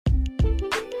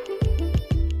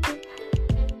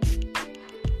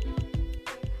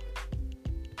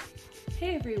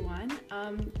Hey everyone,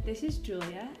 this is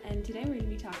Julia, and today we're going to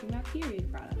be talking about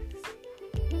period products.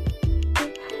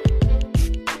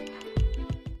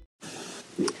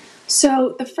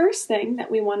 So the first thing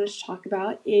that we wanted to talk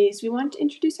about is we wanted to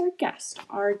introduce our guest.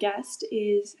 Our guest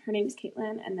her name is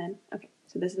Caitlin, and then,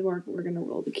 so this is where we're going to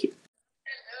roll the cue.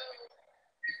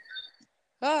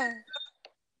 Ah.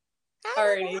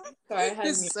 Alrighty, sorry, I had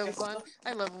This is so fun.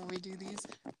 I love when we do these.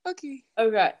 Okay.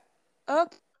 Okay.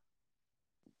 Up.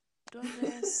 Done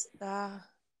this. I'm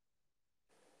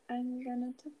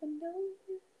gonna tap it down.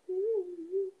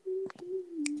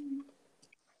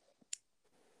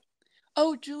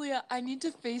 Oh, Julia, I need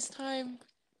to FaceTime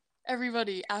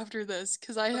everybody after this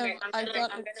because I'm gonna leave the call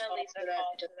so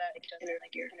that it doesn't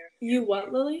interfere. You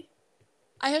what, Lily?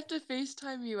 I have to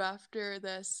FaceTime you after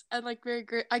this, and very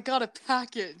great. I got a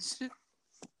package. Can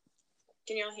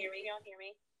y'all hear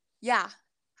me? Yeah.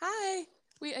 Hi.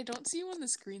 Wait, I don't see you on the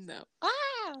screen though. Ah.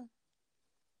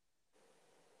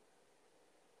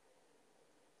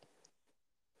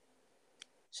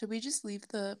 Should we just leave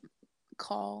the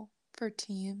call for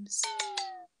Teams?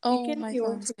 Oh, my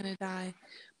phone's gonna die.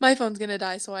 My phone's gonna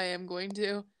die, so I am going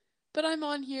to. But I'm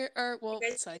on here. You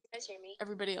guys hear me?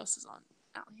 Everybody else is on.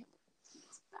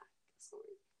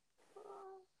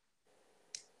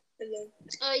 Hello.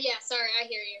 Yeah, sorry, I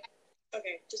hear you.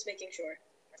 Okay, just making sure.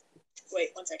 Wait,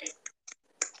 1 second.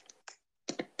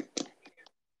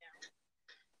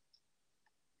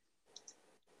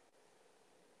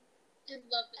 I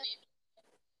love the name.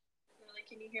 Lily,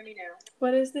 can you hear me now?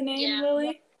 What is the name,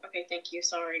 Lily? Okay, thank you.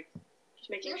 Sorry. Just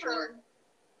making sure.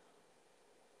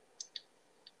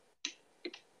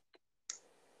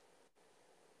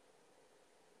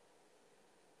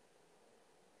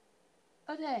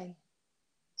 Okay.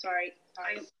 Sorry,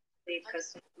 I leave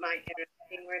because my internet is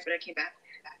being weird, but I came back.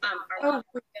 Are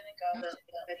we gonna go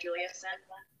the Julia sent?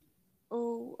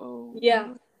 Oh.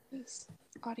 Yeah. This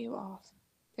audio off.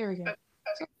 There we go.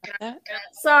 Okay.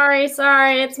 Sorry,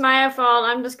 it's my fault.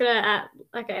 I'm just gonna.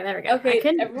 Okay, there we go. Okay,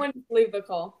 everyone leave the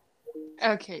call.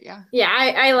 Okay, yeah. Yeah,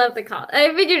 I left the call.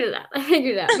 I figured it out.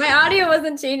 My audio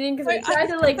wasn't changing because I tried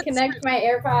to connect my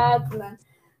AirPods and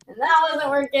that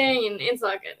wasn't working. And it's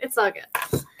all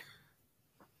good.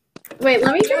 Wait,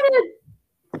 let me try to.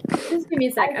 Just give me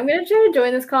a sec. I'm gonna try to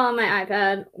join this call on my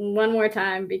iPad one more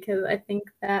time because I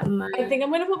think that might. I think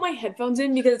I'm gonna put my headphones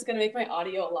in because it's gonna make my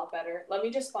audio a lot better. Let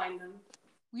me just find them.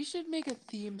 We should make a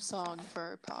theme song for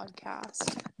our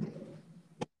podcast.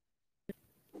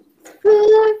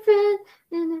 Boyfriend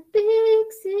in a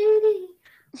big city.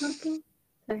 Okay.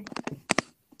 Sorry.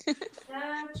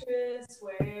 Mattress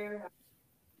warehouse.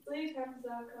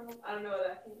 Sleephouse.com. I don't know what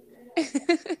that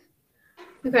means.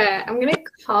 Okay,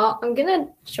 I'm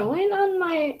gonna join on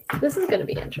my. This is gonna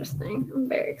be interesting. I'm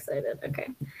very excited. Okay.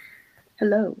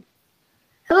 Hello.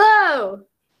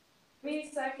 Give me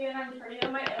a second. I'm turning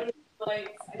on my LED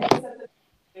lights. I need to set the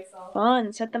myself.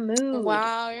 Fun, set the mood.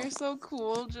 Wow, you're so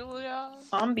cool, Julia.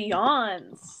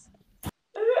 Ambiance.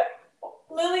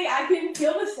 Lily, I can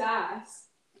feel the sass.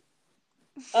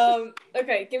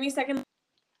 Okay, give me a second.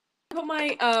 Put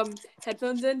my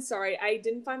headphones in. Sorry, I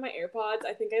didn't find my AirPods.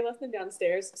 I think I left them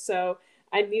downstairs, so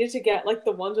I needed to get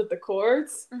the ones with the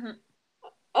cords.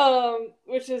 Mm-hmm.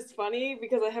 Which is funny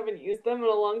because I haven't used them in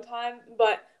a long time.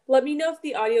 But let me know if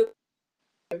the audio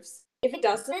moves. If it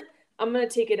doesn't, I'm gonna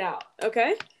take it out.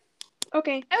 Okay?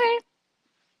 Okay.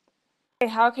 Okay.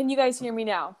 How can you guys hear me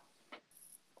now?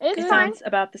 It sounds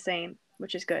about the same,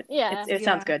 which is good. Yeah. It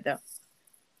sounds good though.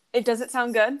 Does it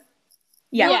sound good?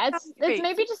 Yeah, it's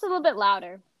maybe just a little bit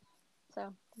louder.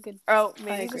 So good. Oh,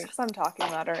 maybe just because I'm talking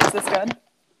louder. Is this good?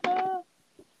 Okay.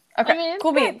 I mean,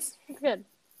 cool beans. It's good.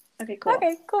 Okay, cool.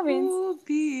 Okay, cool beans. Cool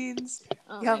beans.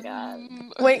 Oh my god.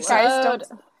 Wait, guys, Load.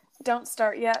 don't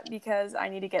start yet because I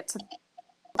need to get to.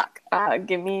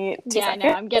 Give me 2 Yeah, seconds. I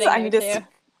know. I'm getting there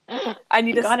too. I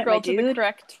need to got it, scroll my to the dude.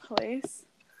 correct place.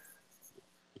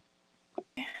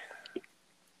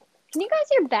 Can you guys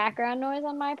hear background noise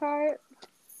on my part?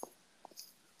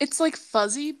 It's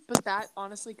fuzzy, but that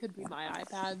honestly could be my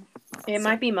iPad. It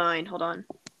might be mine. Hold on.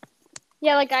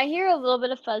 Yeah, I hear a little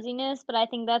bit of fuzziness, but I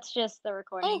think that's just the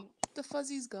recording. Oh, the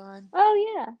fuzzy's gone. Oh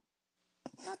yeah.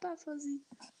 Not that fuzzy.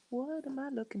 What am I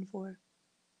looking for?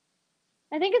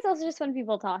 I think it's also just when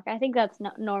people talk. I think that's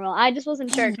normal. I just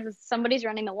wasn't sure because somebody's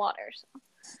running the water.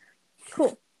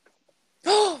 So.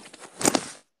 Cool.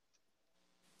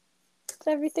 Is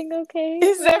everything okay?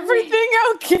 Is everything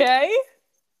okay?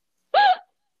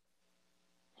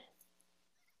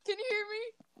 Can you hear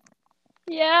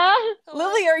me? Yeah. Hello?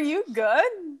 Lily, are you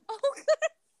good? Oh, good.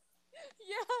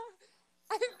 Yeah.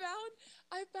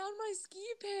 I found my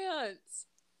ski pants.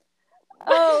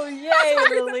 Oh, yay,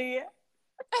 Lily.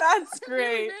 That's Really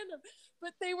great. random.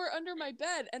 But they were under my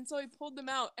bed, and so I pulled them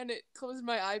out, and it closed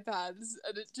my iPads,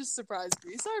 and it just surprised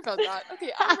me. Sorry about that.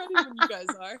 Okay, I'm ready when you guys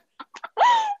are.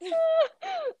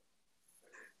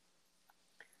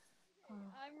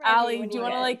 Allie, do you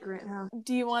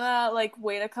want to like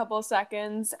wait a couple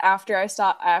seconds after I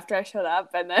shut up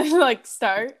and then like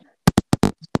start?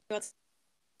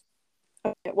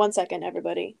 Okay, 1 second,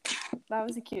 everybody. That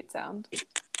was a cute sound.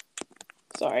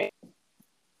 Sorry.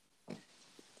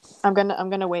 I'm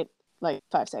gonna wait like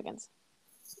 5 seconds.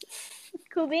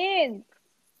 Cool beans.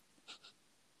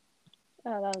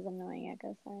 Oh, that was annoying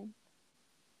echo. Sorry.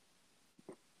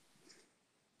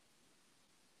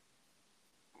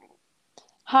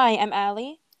 Hi, I'm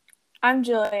Allie. I'm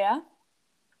Julia.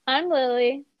 I'm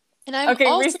Lily. And I'm Okay,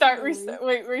 also restart. Lily.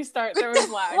 Wait, restart. There was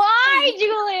lag. Why,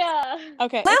 Julia?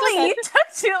 Okay. Lily, you took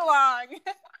too long.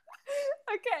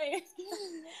 Okay.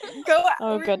 Go.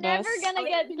 Oh goodness. Never gonna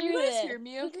get Can through you guys this. hear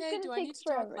me This is okay? gonna Do I take need to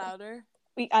talk forever. louder?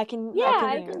 I can Yeah,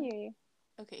 I hear can you. hear you.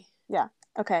 Okay.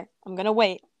 Okay, I'm gonna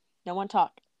wait. No one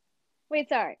talk. Wait,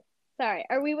 sorry.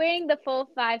 Are we waiting the full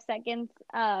 5 seconds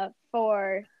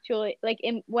for Julie, like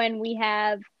when we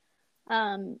have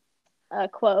a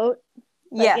quote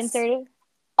Yes. inserted?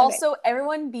 Also,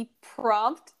 everyone be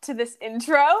prompt to this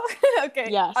intro. Okay.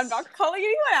 Yes. I'm not calling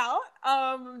anyone out.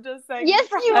 I'm just saying. Yes,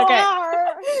 you Okay.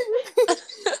 are.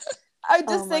 I'm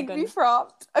Oh just my saying be goodness.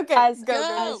 prompt. Okay. As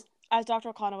Go. as Dr.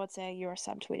 O'Connor would say, you are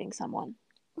subtweeting someone.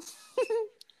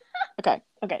 Okay.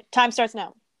 Time starts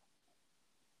now.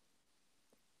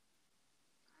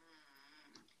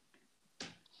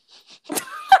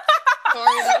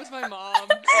 Sorry, that was my mom.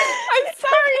 I'm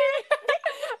sorry.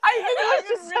 I've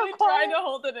been so really quiet. trying to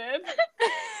hold it in.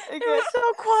 It was so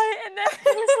quiet and then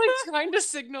I was like trying to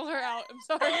signal her out. I'm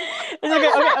sorry.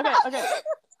 It's okay.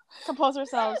 Compose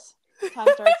ourselves. Time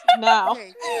starts now.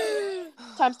 Okay.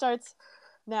 Time starts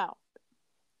now.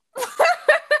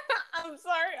 I'm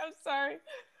sorry.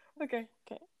 Okay.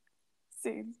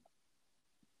 Scene.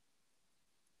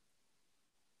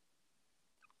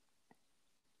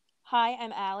 Hi,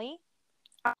 I'm Allie.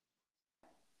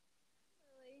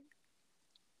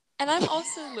 And I'm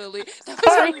also Lily. That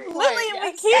was really quiet. Lily,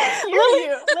 yes. we can't hear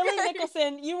you. Lily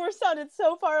Nicholson, you were sounded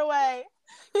so far away.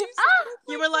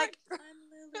 You were like, I'm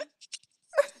Lily.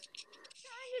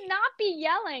 Trying to not be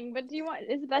yelling, but do you want?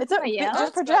 Is it best It's if I yell?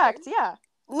 just project, yeah.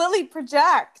 Lily,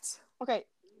 project. Okay,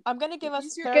 I'm gonna give us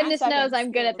Use your 30 Goodness seconds. knows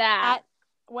I'm good at that.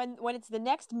 When it's the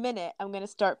next minute, I'm gonna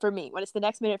start for me. When it's the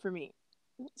next minute for me.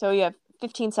 So you have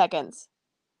 15 seconds.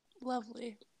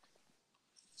 Lovely.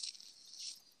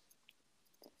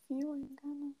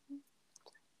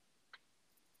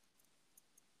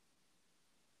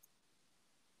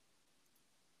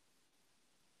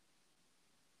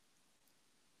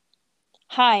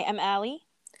 Hi, I'm Allie.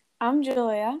 I'm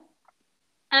Julia.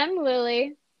 I'm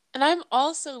Lily. And I'm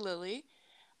also Lily.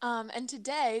 And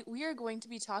today we are going to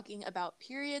be talking about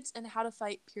periods and how to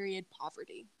fight period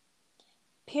poverty.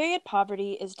 Period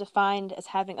poverty is defined as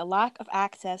having a lack of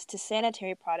access to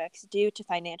sanitary products due to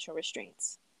financial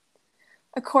restraints.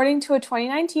 According to a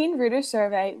 2019 Reuters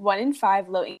survey, 1 in 5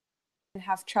 low-income women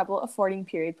have trouble affording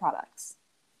period products.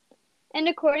 And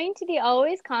according to the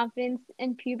Always Confidence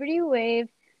and Puberty Wave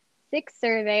 6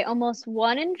 survey, almost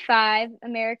 1 in 5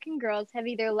 American girls have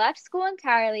either left school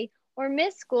entirely or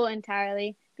missed school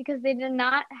entirely because they did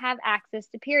not have access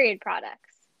to period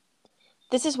products.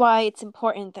 This is why it's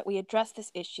important that we address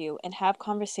this issue and have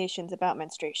conversations about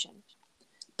menstruation.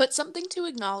 But something to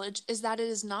acknowledge is that it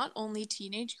is not only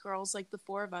teenage girls like the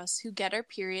four of us who get our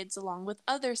periods along with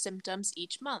other symptoms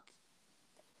each month.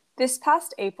 This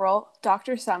past April,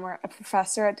 Dr. Summer, a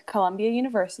professor at Columbia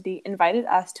University, invited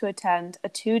us to attend a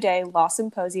 2-day law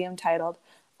symposium titled,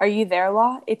 Are You There,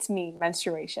 Law? It's Me,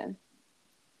 Menstruation.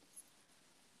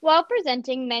 While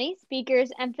presenting, many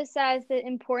speakers emphasized the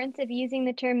importance of using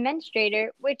the term menstruator,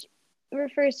 which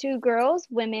refers to girls,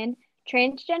 women,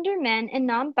 transgender men, and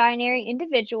non-binary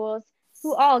individuals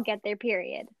who all get their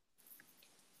period.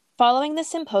 Following the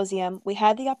symposium, we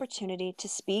had the opportunity to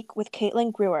speak with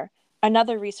Caitlin Greer,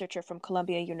 another researcher from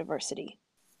Columbia University.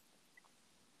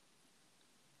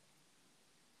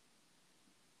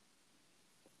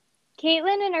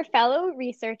 Caitlin and her fellow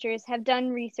researchers have done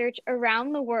research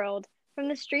around the world, from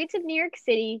the streets of New York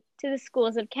City to the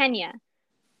schools of Kenya.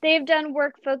 They have done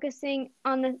work focusing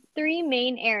on the 3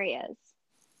 main areas.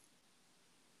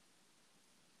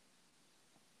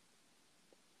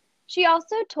 She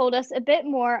also told us a bit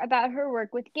more about her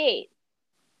work with GATE.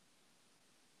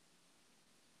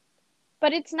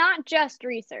 But it's not just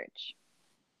research.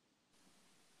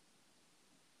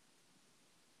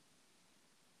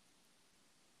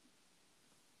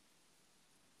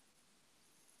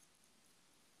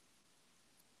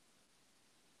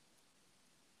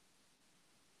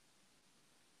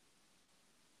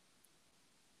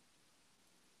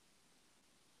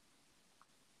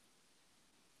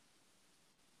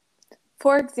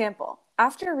 For example,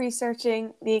 after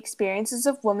researching the experiences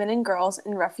of women and girls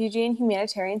in refugee and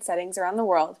humanitarian settings around the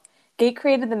world, GATE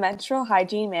created the Menstrual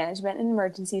Hygiene Management and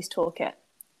Emergencies Toolkit.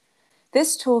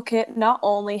 This toolkit not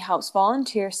only helps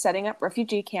volunteers setting up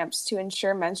refugee camps to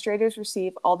ensure menstruators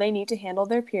receive all they need to handle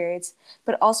their periods,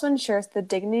 but also ensures the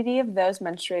dignity of those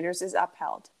menstruators is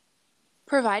upheld.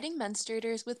 Providing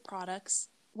menstruators with products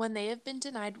when they have been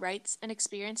denied rights and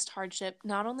experienced hardship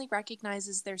not only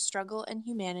recognizes their struggle and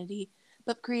humanity,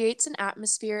 but creates an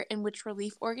atmosphere in which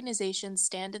relief organizations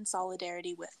stand in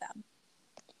solidarity with them.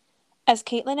 As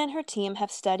Caitlin and her team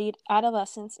have studied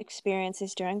adolescents'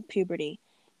 experiences during puberty,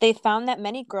 they found that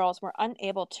many girls were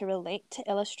unable to relate to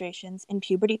illustrations in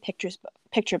puberty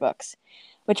picture books,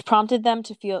 which prompted them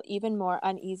to feel even more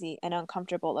uneasy and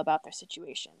uncomfortable about their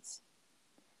situations.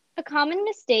 A common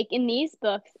mistake in these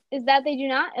books is that they do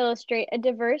not illustrate a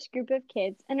diverse group of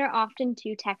kids and are often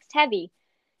too text-heavy.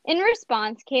 In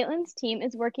response, Caitlin's team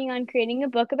is working on creating a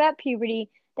book about puberty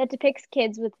that depicts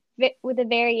kids with a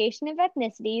variation of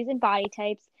ethnicities and body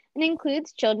types and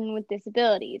includes children with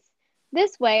disabilities.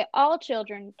 This way, all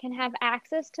children can have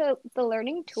access to the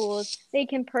learning tools they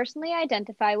can personally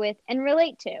identify with and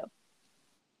relate to.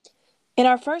 In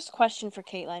our first question for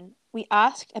Caitlin, we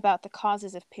asked about the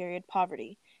causes of period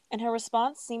poverty, and her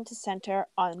response seemed to center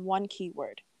on one key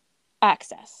word: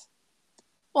 access.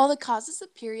 While the causes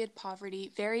of period poverty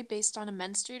vary based on a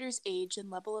menstruator's age and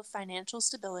level of financial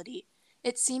stability,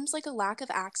 it seems like a lack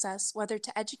of access, whether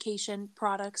to education,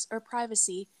 products, or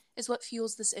privacy, is what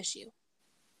fuels this issue.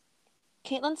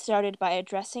 Caitlin started by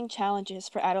addressing challenges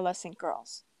for adolescent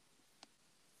girls.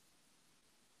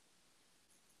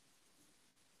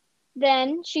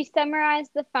 Then she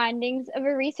summarized the findings of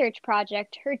a research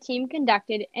project her team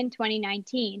conducted in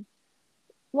 2019.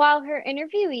 While her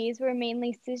interviewees were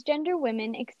mainly cisgender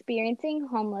women experiencing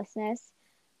homelessness,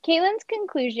 Caitlin's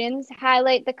conclusions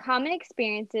highlight the common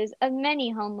experiences of many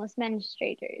homeless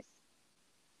menstruators.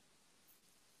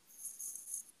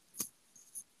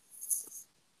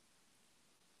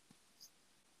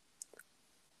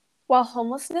 While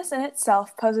homelessness in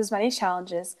itself poses many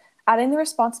challenges, adding the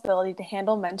responsibility to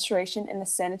handle menstruation in a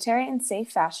sanitary and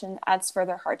safe fashion adds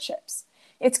further hardships.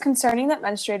 It's concerning that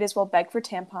menstruators will beg for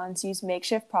tampons, use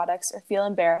makeshift products, or feel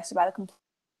embarrassed about a complete.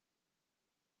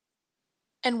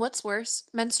 And what's worse,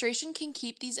 menstruation can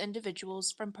keep these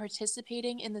individuals from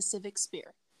participating in the civic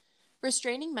sphere.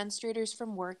 Restraining menstruators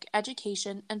from work,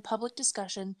 education, and public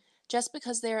discussion just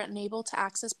because they are unable to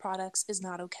access products is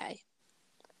not okay.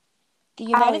 The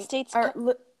United States...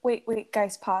 Wait,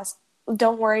 guys, pause.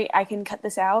 Don't worry, I can cut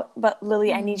this out. But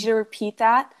Lily, I need you to repeat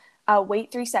that.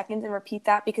 Wait 3 seconds and repeat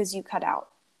that because you cut out.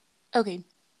 Okay.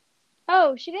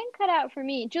 Oh, she didn't cut out for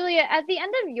me. Julia, at the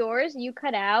end of yours, you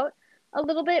cut out a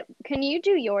little bit. Can you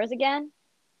do yours again?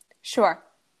 Sure.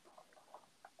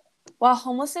 While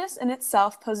homelessness in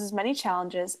itself poses many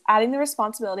challenges, adding the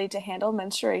responsibility to handle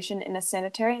menstruation in a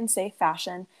sanitary and safe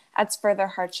fashion adds further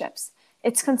hardships.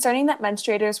 It's concerning that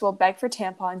menstruators will beg for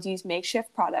tampons, use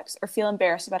makeshift products, or feel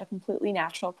embarrassed about a completely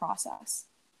natural process.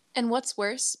 And what's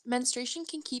worse, menstruation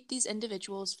can keep these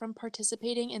individuals from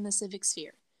participating in the civic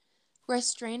sphere.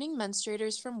 Restraining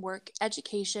menstruators from work,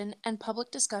 education, and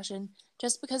public discussion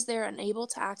just because they are unable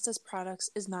to access products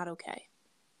is not okay.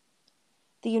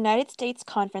 The United States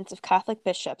Conference of Catholic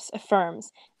Bishops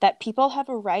affirms that people have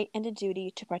a right and a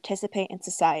duty to participate in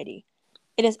society.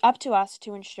 It is up to us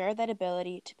to ensure that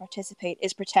ability to participate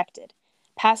is protected.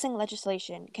 Passing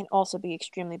legislation can also be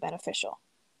extremely beneficial.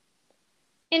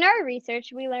 In our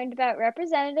research, we learned about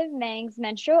Representative Meng's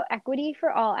Menstrual Equity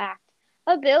for All Act,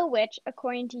 a bill which,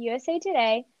 according to USA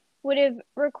Today, would have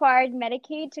required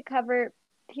Medicaid to cover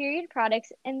period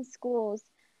products in schools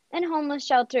and homeless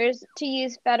shelters to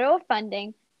use federal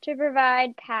funding to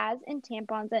provide pads and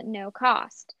tampons at no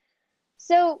cost.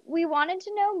 So we wanted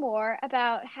to know more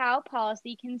about how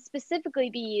policy can specifically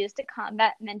be used to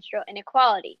combat menstrual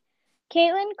inequality.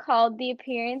 Caitlin called the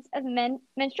appearance of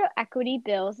menstrual equity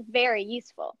bills very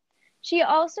useful. She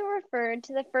also referred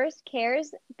to the first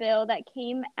CARES bill that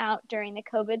came out during the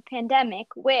COVID pandemic,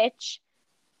 which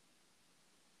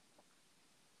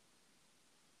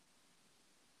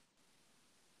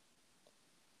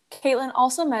Caitlin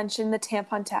also mentioned the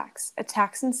tampon tax, a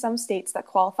tax in some states that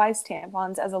qualifies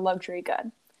tampons as a luxury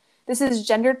good. This is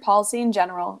gendered policy in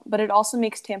general, but it also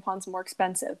makes tampons more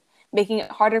expensive, making it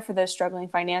harder for those struggling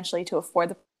financially to afford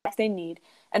the products they need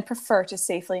and prefer to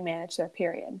safely manage their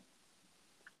period.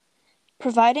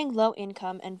 Providing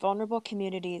low-income and vulnerable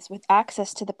communities with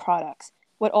access to the products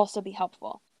would also be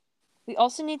helpful. We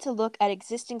also need to look at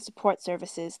existing support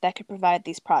services that could provide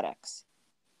these products.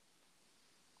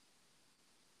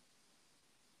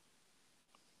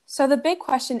 So the big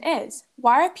question is,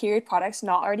 why are period products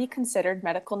not already considered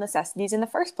medical necessities in the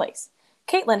first place?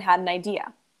 Caitlin had an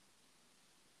idea.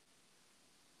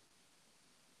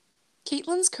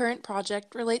 Caitlin's current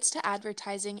project relates to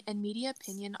advertising and media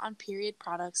opinion on period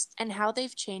products and how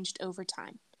they've changed over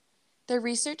time. Their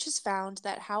research has found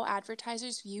that how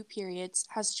advertisers view periods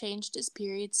has changed as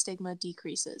period stigma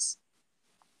decreases.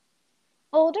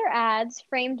 Older ads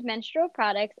framed menstrual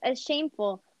products as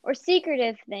shameful or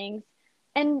secretive things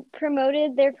and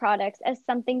promoted their products as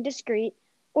something discreet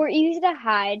or easy to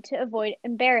hide to avoid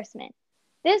embarrassment.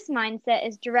 This mindset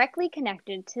is directly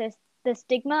connected to the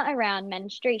stigma around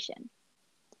menstruation.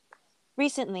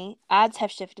 Recently, ads have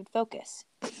shifted focus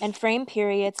and frame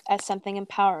periods as something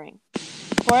empowering.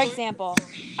 For example,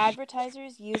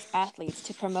 advertisers use athletes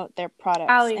to promote their products.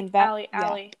 Allie,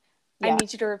 I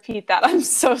need you to repeat that. I'm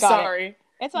so sorry.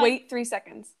 It's fine. Wait 3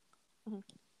 seconds.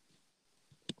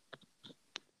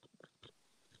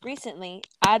 Recently,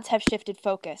 ads have shifted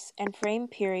focus and frame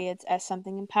periods as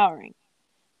something empowering.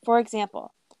 For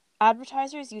example,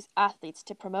 advertisers use athletes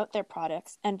to promote their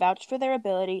products and vouch for their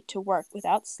ability to work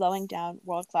without slowing down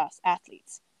world-class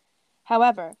athletes.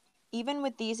 However, even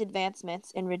with these advancements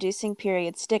in reducing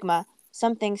period stigma,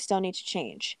 some things still need to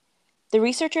change. The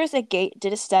researchers at GATE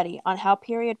did a study on how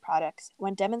period products,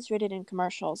 when demonstrated in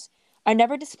commercials, are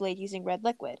never displayed using red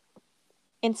liquid.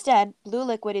 Instead, blue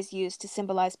liquid is used to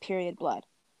symbolize period blood.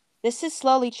 This is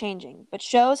slowly changing, but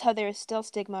shows how there is still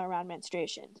stigma around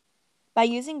menstruation. By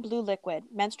using blue liquid,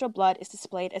 menstrual blood is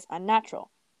displayed as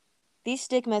unnatural. These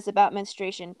stigmas about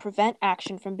menstruation prevent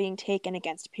action from being taken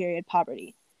against period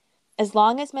poverty. As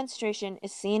long as menstruation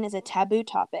is seen as a taboo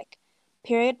topic,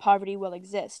 period poverty will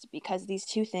exist because these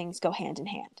two things go hand in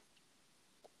hand.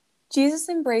 Jesus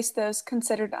embraced those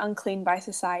considered unclean by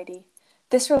society.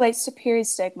 This relates to period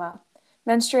stigma.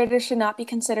 Menstruators should not be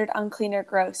considered unclean or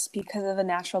gross because of the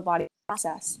natural body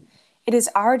process. It is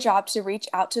our job to reach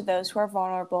out to those who are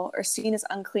vulnerable or seen as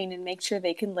unclean and make sure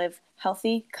they can live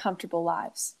healthy, comfortable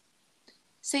lives.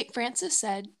 St. Francis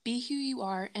said, "Be who you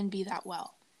are and be that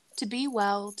well." To be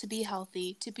well, to be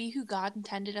healthy, to be who God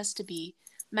intended us to be,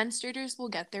 menstruators will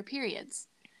get their periods.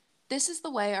 This is the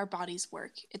way our bodies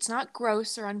work. It's not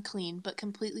gross or unclean, but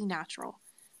completely natural.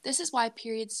 This is why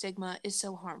period stigma is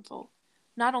so harmful.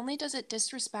 Not only does it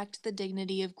disrespect the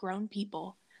dignity of grown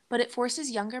people, but it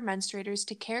forces younger menstruators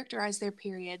to characterize their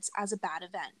periods as a bad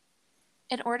event.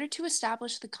 In order to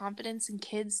establish the confidence in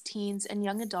kids, teens, and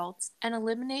young adults, and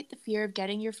eliminate the fear of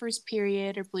getting your first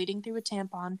period or bleeding through a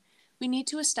tampon, we need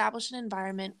to establish an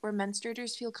environment where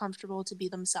menstruators feel comfortable to be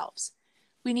themselves.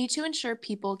 We need to ensure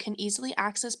people can easily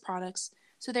access products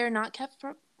so they are not kept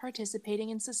from participating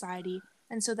in society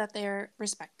and so that they are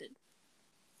respected.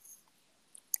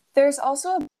 There's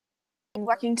also a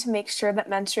working to make sure that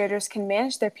menstruators can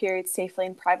manage their periods safely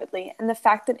and privately, and the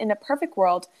fact that in a perfect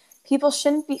world, people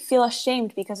shouldn't feel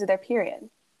ashamed because of their period.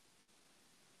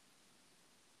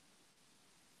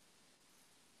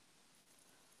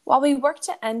 While we work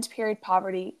to end period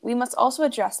poverty, we must also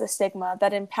address the stigma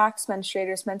that impacts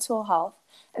menstruators' mental health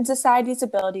and society's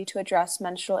ability to address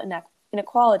menstrual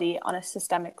inequality on a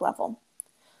systemic level.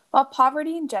 While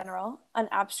poverty in general, an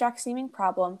abstract-seeming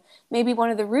problem, may be one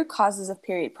of the root causes of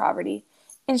period poverty,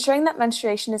 ensuring that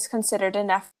menstruation is considered an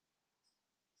effort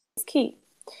is key.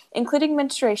 Including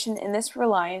menstruation in this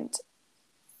reliant...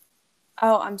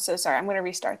 Oh, I'm so sorry. I'm going to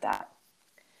restart that.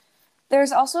 There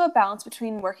is also a balance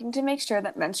between working to make sure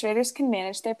that menstruators can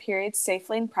manage their periods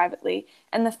safely and privately,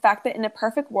 and the fact that in a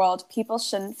perfect world, people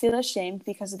shouldn't feel ashamed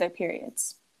because of their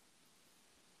periods.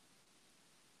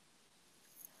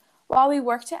 While we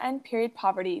work to end period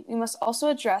poverty, we must also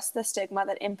address the stigma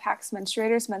that impacts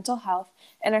menstruators' mental health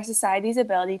and our society's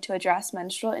ability to address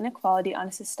menstrual inequality on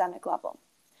a systemic level.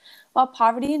 While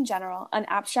poverty in general, an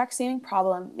abstract-seeming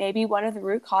problem, may be one of the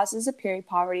root causes of period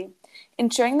poverty,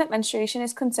 ensuring that menstruation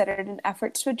is considered an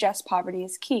effort to address poverty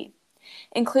is key.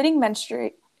 Including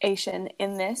menstruation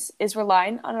in this is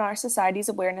relying on our society's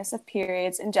awareness of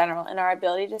periods in general and our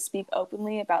ability to speak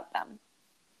openly about them.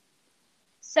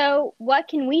 So, what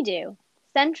can we do?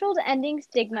 Central to ending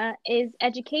stigma is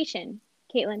education,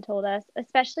 Caitlin told us,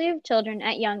 especially of children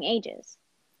at young ages.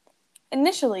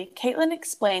 Initially, Caitlin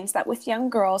explains that with young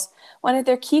girls, one of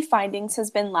their key findings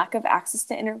has been lack of access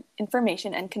to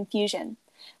information and confusion.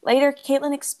 Later,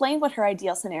 Caitlin explained what her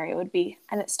ideal scenario would be,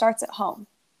 and it starts at home.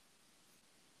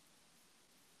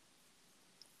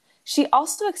 She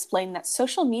also explained that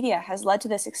social media has led to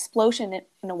this explosion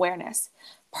in awareness,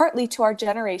 partly to our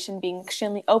generation being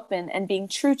extremely open and being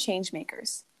true change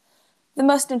makers. The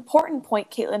most important point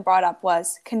Caitlin brought up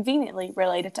was, conveniently,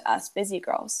 related to us busy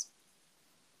girls.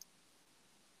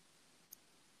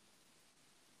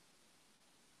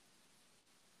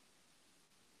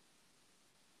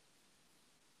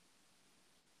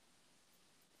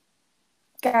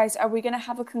 Guys, are we going to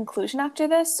have a conclusion after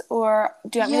this, or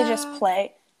do you want me to just Yeah.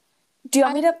 play? Do you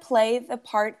want me to play the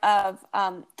part of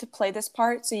to play this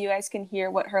part so you guys can hear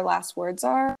what her last words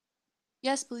are?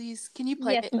 Yes, please. Can you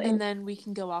play Yes, it, please. and then we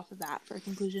can go off of that for a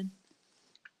conclusion?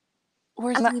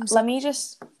 Or Let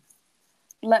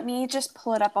me just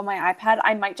pull it up on my iPad.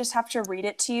 I might just have to read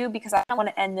it to you because I don't want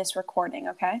to end this recording,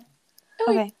 okay?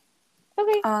 Okay.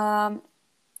 Okay.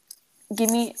 Give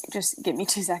me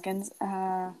 2 seconds.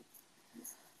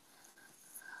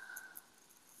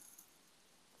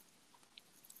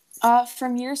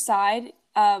 From your side,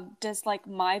 does like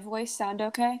my voice sound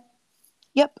okay?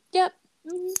 Yep. Yep.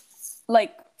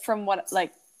 Like from what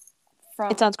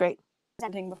from It sounds great.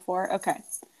 presenting before? Okay.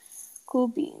 Cool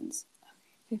beans.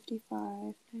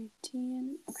 55,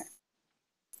 19. Okay.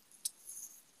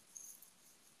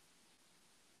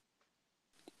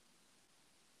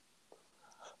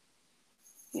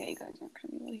 Yeah, you guys aren't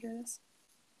gonna be able to hear this.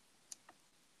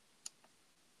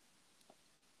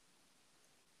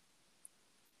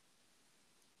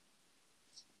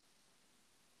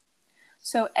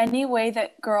 So any way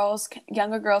that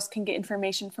younger girls can get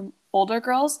information from older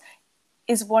girls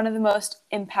is one of the most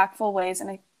impactful ways,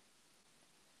 and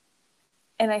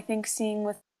I think seeing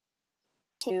with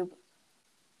YouTube.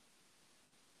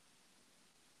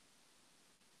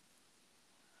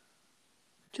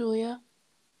 Julia,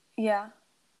 Yeah,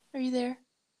 are you there?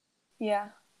 yeah.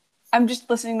 I'm just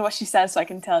listening to what she says so I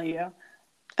can tell you.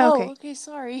 Okay. Oh, okay,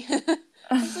 sorry. I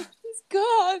was like, she's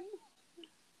gone.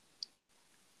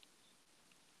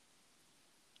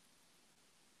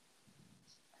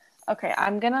 Okay,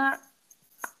 I'm gonna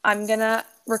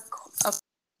record. Okay.